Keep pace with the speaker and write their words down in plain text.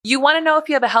You want to know if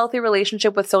you have a healthy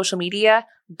relationship with social media?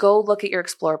 Go look at your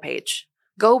Explore page.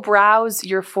 Go browse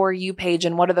your For You page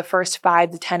and what are the first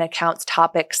 5 to 10 accounts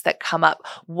topics that come up?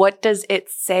 What does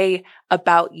it say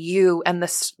about you and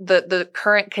the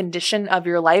current condition of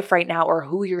your life right now or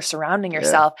who you're surrounding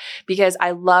yourself? Because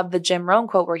I love the Jim Rohn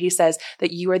quote where he says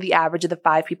that you are the average of the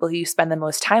 5 people who you spend the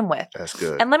most time with. That's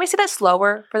good. And let me say that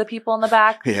slower for the people in the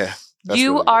back. Yeah.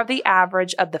 You really are good. the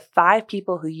average of the 5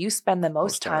 people who you spend the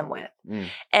most time with. Mm.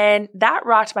 And that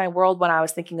rocked my world when I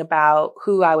was thinking about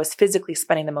who I was physically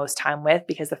spending the most time with,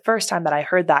 because the first time that I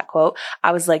heard that quote,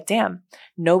 I was like, damn,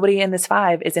 nobody in this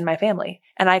 5 is in my family.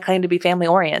 And I claim to be family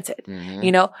oriented. Mm-hmm.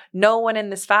 You know, no one in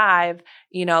this 5,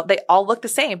 you know, they all look the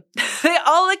same. They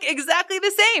all look exactly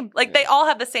the same. Like they all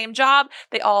have the same job.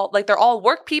 They're all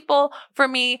work people for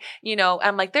me. You know,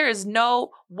 I'm like, there is no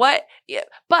what,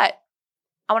 but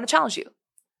I want to challenge you.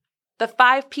 The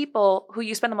 5 people who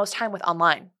you spend the most time with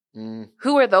online,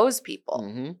 who are those people?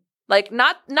 Mm-hmm. Like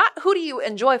not who do you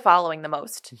enjoy following the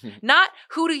most? Not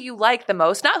who do you like the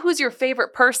most? Not who's your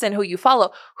favorite person who you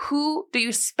follow? Who do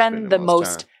you spend the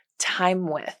most time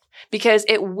with? Because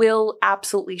it will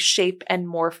absolutely shape and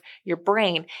morph your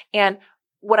brain. And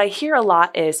what I hear a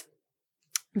lot is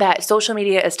that social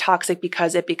media is toxic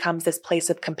because it becomes this place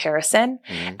of comparison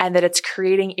and that it's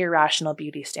creating irrational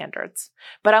beauty standards.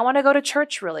 But I want to go to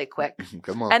church really quick.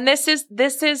 Come on. And this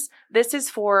is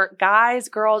for guys,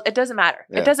 girls, it doesn't matter.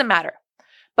 Yeah. It doesn't matter.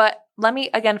 But let me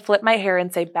again flip my hair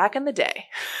and say back in the day,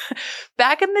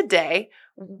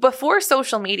 before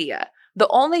social media, the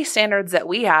only standards that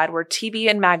we had were TV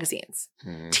and magazines.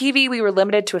 TV, we were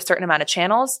limited to a certain amount of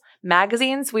channels.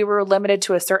 Magazines, we were limited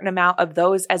to a certain amount of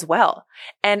those as well.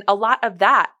 And a lot of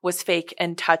that was fake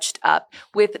and touched up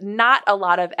with not a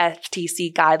lot of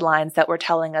FTC guidelines that were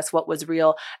telling us what was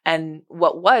real and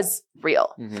what was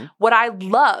real. What I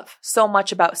love so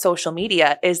much about social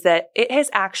media is that it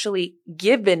has actually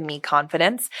given me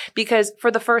confidence because for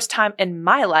the first time in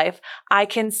my life, I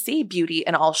can see beauty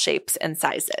in all shapes and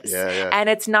sizes. And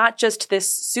it's not just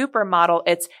this supermodel,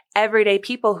 it's everyday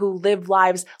people who live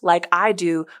lives like I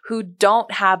do, who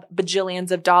don't have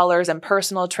bajillions of dollars and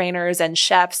personal trainers and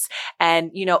chefs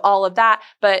and, you know, all of that.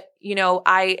 But, you know,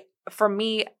 for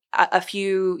me, a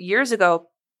few years ago,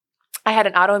 I had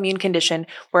an autoimmune condition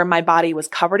where my body was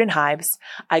covered in hives.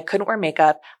 I couldn't wear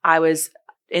makeup. I was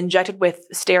injected with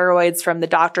steroids from the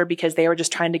doctor because they were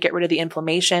just trying to get rid of the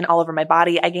inflammation all over my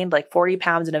body. I gained like 40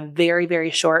 pounds in a very,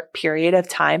 very short period of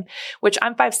time, which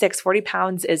I'm 5'6", 40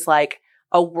 pounds is like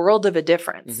a world of a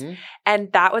difference.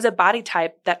 And that was a body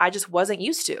type that I just wasn't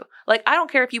used to. Like, I don't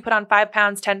care if you put on 5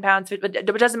 pounds, 10 pounds, it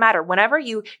doesn't matter. Whenever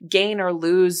you gain or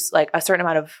lose like a certain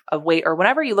amount of weight, or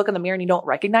whenever you look in the mirror and you don't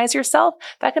recognize yourself,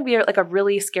 that can be like a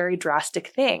really scary, drastic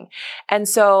thing. And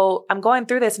so I'm going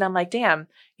through this and I'm like, damn,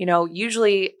 you know,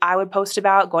 usually I would post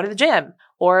about going to the gym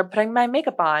or putting my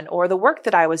makeup on or the work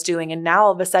that I was doing. And now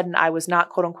all of a sudden I was not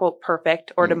quote unquote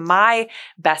perfect or to my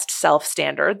best self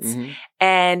standards.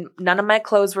 And none of my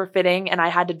clothes were fitting and I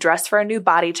had to dress for a new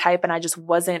body type and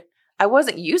I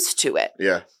wasn't used to it.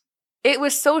 Yeah. It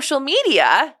was social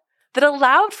media that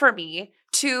allowed for me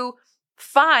to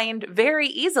find very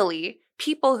easily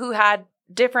people who had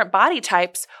different body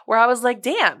types where I was like,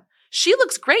 damn, she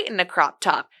looks great in a crop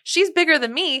top. She's bigger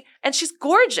than me and she's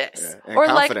gorgeous. Yeah, and or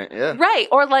confident, like, right.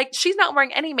 Or like, she's not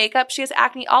wearing any makeup. She has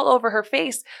acne all over her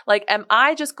face. Like, am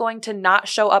I just going to not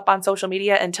show up on social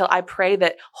media until I pray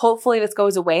that hopefully this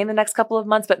goes away in the next couple of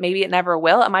months, but maybe it never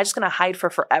will? Am I just going to hide for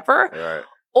forever? Right.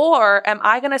 Or am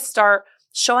I going to start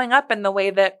showing up in the way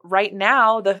that right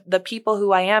now, the people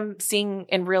who I am seeing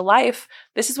in real life,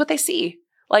 this is what they see.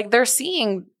 Like, they're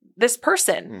seeing this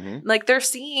person, like they're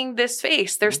seeing this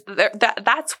face.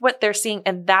 That's what they're seeing.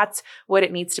 And that's what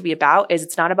it needs to be about. Is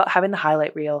it's not about having the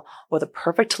highlight reel or the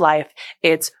perfect life.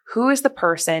 It's who is the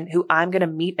person who I'm going to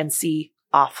meet and see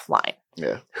offline.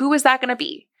 Yeah. Who is that going to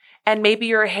be? And maybe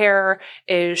your hair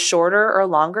is shorter or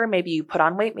longer. Maybe you put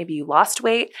on weight. Maybe you lost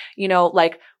weight. You know,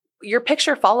 like your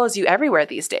picture follows you everywhere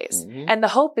these days. And the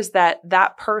hope is that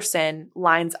that person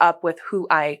lines up with who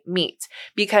I meet.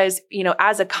 Because, you know,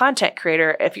 as a content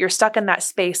creator, if you're stuck in that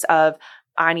space of,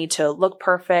 I need to look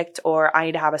perfect, or I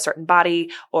need to have a certain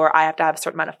body, or I have to have a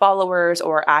certain amount of followers,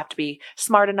 or I have to be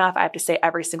smart enough, I have to say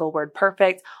every single word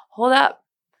perfect. Hold up.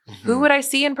 Who would I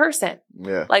see in person?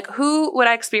 Yeah. Like, who would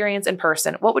I experience in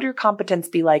person? What would your competence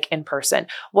be like in person?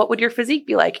 What would your physique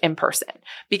be like in person?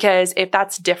 Because if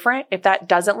that's different, if that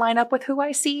doesn't line up with who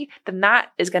I see, then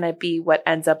that is going to be what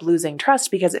ends up losing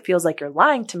trust, because it feels like you're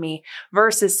lying to me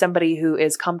versus somebody who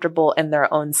is comfortable in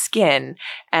their own skin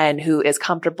and who is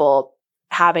comfortable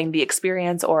having the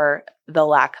experience or the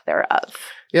lack thereof.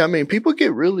 Yeah, I mean, people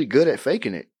get really good at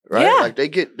faking it. right? Yeah. Like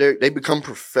they become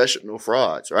professional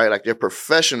frauds, right? Like they're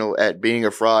professional at being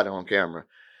a fraud on camera.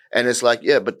 And it's like,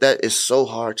 yeah, but that is so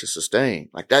hard to sustain.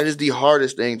 Like that is the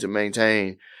hardest thing to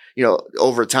maintain,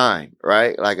 over time,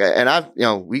 right? Like, and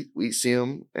we see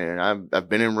him, and I've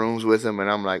been in rooms with him, and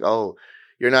I'm like, oh,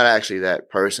 you're not actually that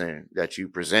person that you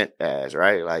present as,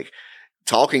 right? Like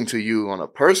talking to you on a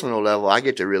personal level, I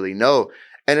get to really know.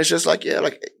 And it's just like, yeah,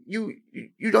 like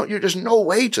there's no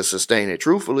way to sustain it,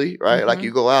 truthfully, right? Mm-hmm. Like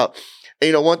you go out,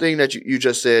 and one thing that you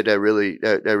just said that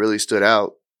really stood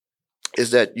out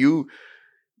is that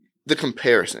the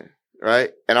comparison,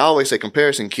 right? And I always say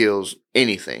comparison kills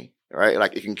anything, right?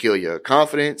 Like it can kill your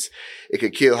confidence. It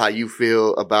could kill how you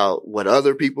feel about what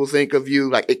other people think of you.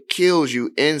 Like it kills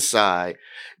you inside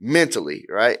mentally,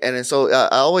 right? And so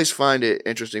I always find it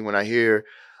interesting when I hear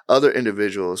other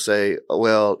individuals say,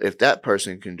 well, if that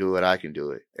person can do it, I can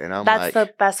do it. And That's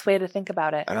the best way to think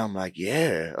about it. And I'm like,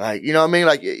 yeah, like, you know what I mean?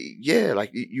 Like, yeah,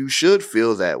 like you should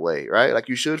feel that way, right? Like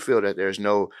you should feel that there's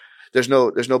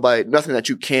nobody, nothing that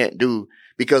you can't do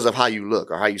because of how you look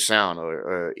or how you sound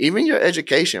or even your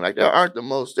education. Like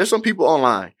there's some people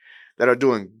online that are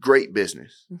doing great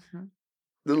business. Mm-hmm.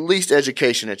 The least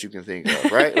education that you can think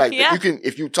of, right? Like yeah.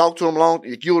 If you talk to them long,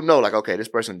 you'll know like, okay, this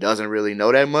person doesn't really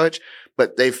know that much,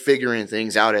 but they're figuring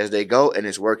things out as they go and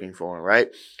it's working for them, right?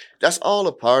 That's all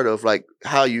a part of like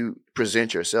how you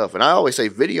present yourself. And I always say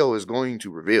video is going to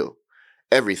reveal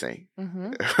everything,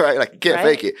 mm-hmm. right? Like you can't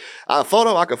fake it. I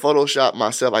can Photoshop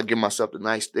myself. I give myself a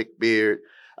nice thick beard.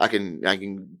 I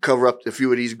can cover up a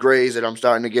few of these grays that I'm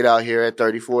starting to get out here at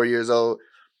 34 years old.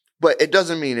 But it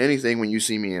doesn't mean anything when you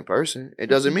see me in person. It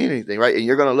doesn't mean anything, right? And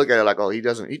you're going to look at it like, oh, he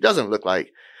doesn't look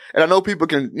like, and I know people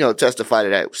can, testify to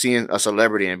that, seeing a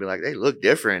celebrity and be like, they look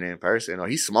different in person or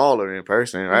he's smaller in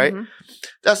person, right? Mm-hmm.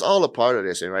 That's all a part of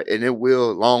this, right? And it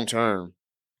will long term,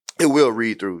 it will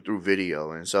read through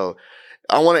video. And so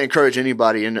I want to encourage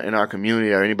anybody in our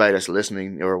community or anybody that's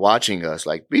listening or watching us,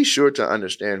 like be sure to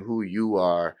understand who you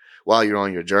are while you're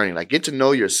on your journey. Like get to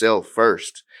know yourself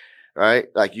first. Right?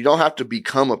 Like you don't have to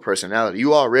become a personality.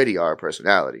 You already are a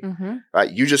personality, mm-hmm.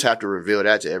 right? You just have to reveal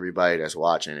that to everybody that's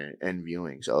watching and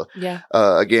viewing. So, yeah.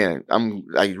 Again, I'm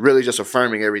like really just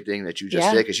affirming everything that you just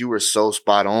said because you were so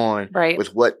spot on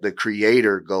with what the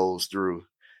creator goes through,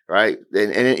 right?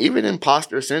 And even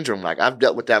imposter syndrome, like I've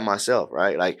dealt with that myself,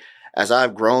 right? Like as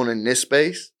I've grown in this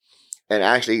space and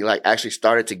actually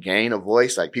started to gain a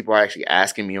voice, like people are actually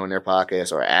asking me on their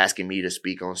podcast or asking me to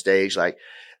speak on stage, like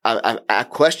I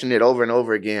question it over and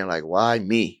over again, like, why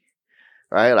me?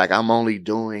 Right? Like, I'm learning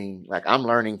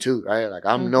too, right? Like,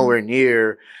 I'm mm-hmm. nowhere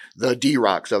near the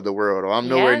D-Rocks of the world, or I'm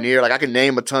nowhere near, like, I can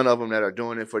name a ton of them that are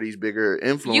doing it for these bigger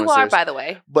influencers. You are, by the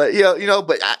way. But,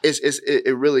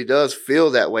 it really does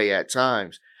feel that way at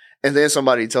times. And then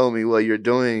somebody told me, well, you're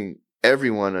doing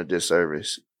everyone a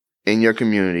disservice in your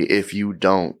community if you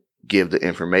don't give the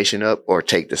information up or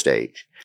take the stage.